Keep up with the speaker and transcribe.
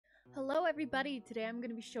Hello everybody, today I'm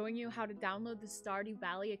going to be showing you how to download the Stardew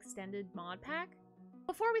Valley Extended mod pack.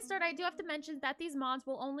 Before we start, I do have to mention that these mods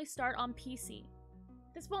will only start on PC.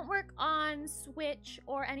 This won't work on Switch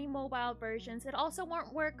or any mobile versions. It also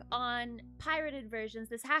won't work on pirated versions.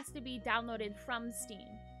 This has to be downloaded from Steam.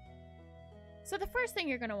 So the first thing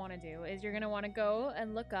you're going to want to do is you're going to want to go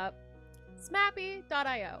and look up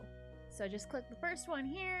smappy.io. So just click the first one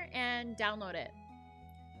here and download it.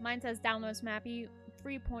 Mine says download Smappy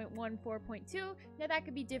 3.14.2. Now that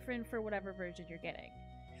could be different for whatever version you're getting.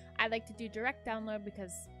 I like to do direct download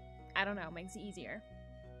because, I don't know, it makes it easier.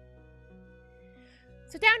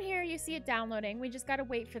 So down here you see it downloading. We just gotta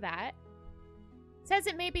wait for that. It says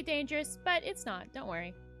it may be dangerous, but it's not. Don't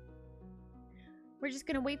worry. We're just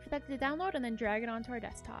gonna wait for that to download and then drag it onto our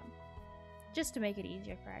desktop. Just to make it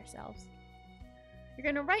easier for ourselves. You're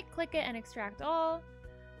gonna right click it and extract all.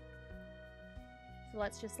 So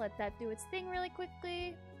let's just let that do its thing really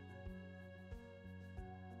quickly.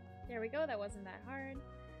 There we go, that wasn't that hard.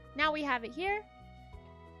 Now we have it here.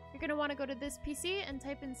 You're going to want to go to this PC and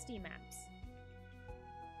type in Steam apps.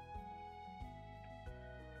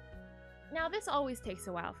 Now this always takes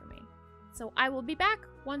a while for me, so I will be back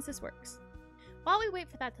once this works. While we wait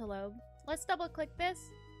for that to load, let's double click this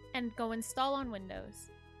and go install on Windows.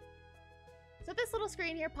 So this little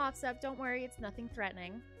screen here pops up, don't worry, it's nothing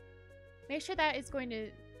threatening. Make sure that it's going to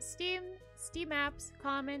Steam, Steam Apps,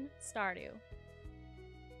 Common, Stardew.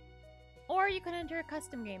 Or you can enter a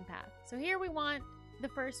custom game path. So here we want the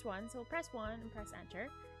first one, so we'll press 1 and press enter.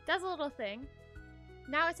 It does a little thing.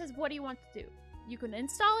 Now it says, what do you want to do? You can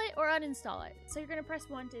install it or uninstall it. So you're going to press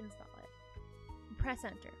 1 to install it. And press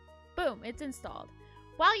enter. Boom, it's installed.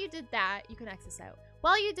 While you did that, you can exit out.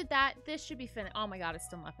 While you did that, this should be finished. Oh my god, it's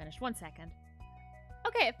still not finished. 1 second.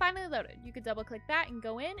 Okay, it finally loaded. You could double click that and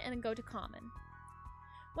go in and then go to Common.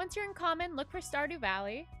 Once you're in Common, look for Stardew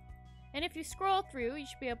Valley. And if you scroll through, you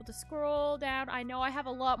should be able to scroll down. I know I have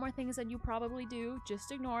a lot more things than you probably do.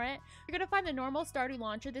 Just ignore it. You're going to find the normal Stardew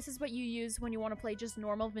launcher. This is what you use when you want to play just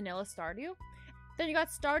normal vanilla Stardew. Then you got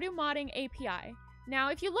Stardew Modding API. Now,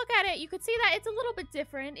 if you look at it, you could see that it's a little bit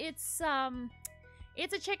different. It's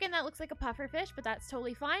a chicken that looks like a pufferfish, but that's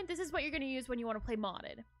totally fine. This is what you're going to use when you want to play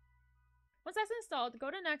modded. Once that's installed, go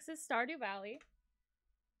to Nexus, Stardew Valley.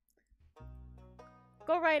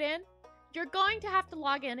 Go right in. You're going to have to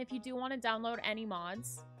log in if you do want to download any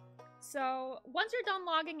mods. So once you're done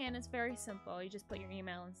logging in, it's very simple. You just put your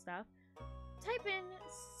email and stuff. Type in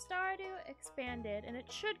Stardew Expanded, and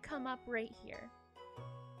it should come up right here.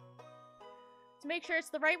 To make sure it's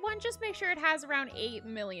the right one, just make sure it has around 8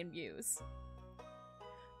 million views.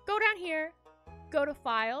 Go down here, go to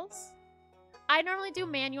Files. I normally do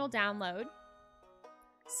manual download.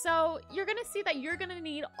 So you're going to see that you're going to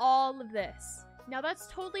need all of this. Now that's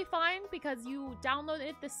totally fine because you download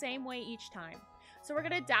it the same way each time. So we're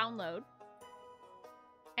going to download.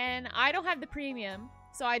 And I don't have the premium,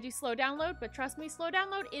 so I do slow download, but trust me, slow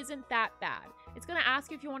download isn't that bad. It's going to ask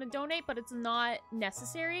you if you want to donate, but it's not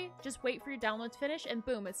necessary. Just wait for your download to finish and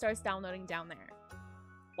boom, it starts downloading down there.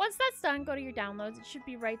 Once that's done, go to your downloads. It should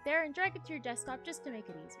be right there and drag it to your desktop just to make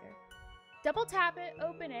it easier. Double tap it,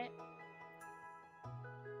 open it,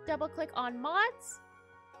 double click on mods,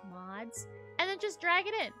 and then just drag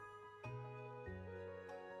it in.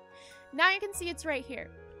 Now you can see it's right here,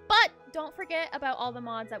 but don't forget about all the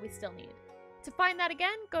mods that we still need. To find that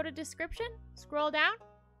again, go to description, scroll down,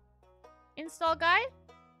 install guide,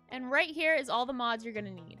 and right here is all the mods you're gonna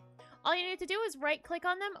need. All you need to do is right click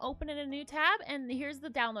on them, open in a new tab, and here's the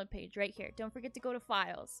download page right here. Don't forget to go to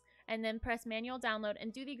Files. And then press manual download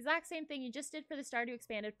and do the exact same thing you just did for the Stardew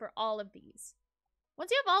Expanded for all of these. Once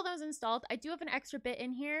you have all those installed, I do have an extra bit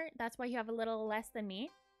in here. That's why you have a little less than me.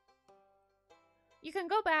 You can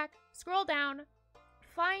go back, scroll down,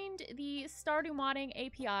 find the Stardew Modding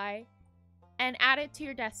API, and add it to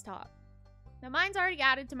your desktop. Now mine's already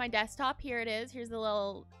added to my desktop. Here it is. Here's the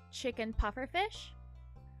little chicken pufferfish.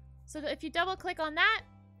 So if you double click on that,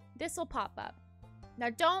 this will pop up. Now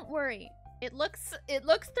don't worry. It looks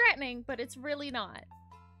threatening, but it's really not.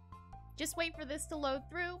 Just wait for this to load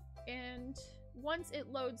through, and once it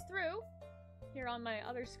loads through, here on my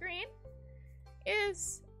other screen,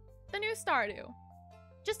 is the new Stardew.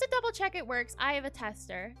 Just to double check it works, I have a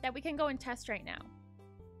tester that we can go and test right now.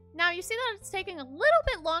 Now you see that it's taking a little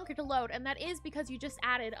bit longer to load, and that is because you just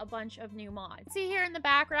added a bunch of new mods. See here in the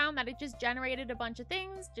background that it just generated a bunch of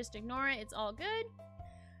things. Just ignore it, it's all good.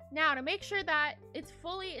 Now, to make sure that it's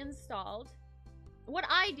fully installed, what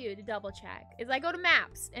I do to double check is I go to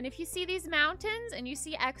Maps, and if you see these mountains and you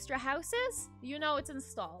see extra houses, you know it's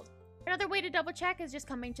installed. Another way to double check is just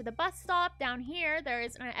coming to the bus stop. Down here, there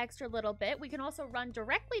is an extra little bit. We can also run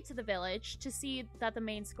directly to the village to see that the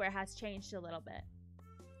main square has changed a little bit.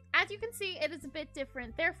 As you can see, it is a bit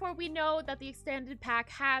different. Therefore, we know that the extended pack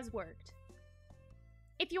has worked.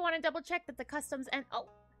 If you want to double check that the customs and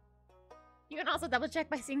you can also double check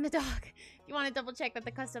by seeing the dog. If you want to double check that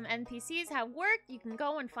the custom NPCs have worked, you can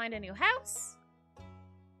go and find a new house.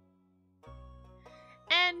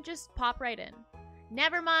 And just pop right in.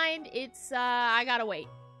 Never mind, it's, I gotta wait.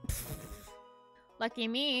 Lucky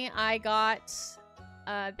me, I got,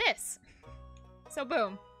 this. So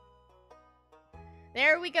boom.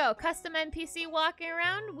 There we go, custom NPC walking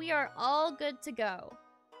around. We are all good to go.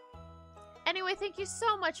 Anyway, thank you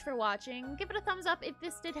so much for watching. Give it a thumbs up if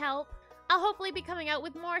this did help. I'll hopefully be coming out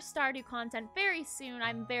with more Stardew content very soon.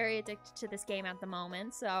 I'm very addicted to this game at the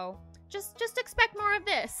moment, so just expect more of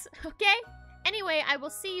this, okay? Anyway, I will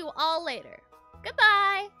see you all later.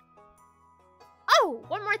 Goodbye! Oh,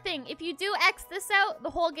 one more thing. If you do X this out, the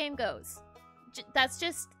whole game goes.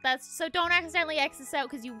 So don't accidentally X this out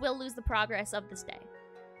because you will lose the progress of this day.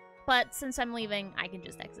 But since I'm leaving, I can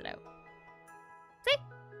just exit out. See?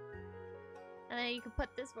 And then you can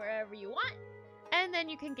put this wherever you want. And then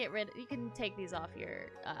you can you can take these off your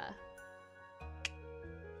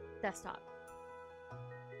desktop.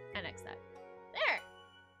 And X that.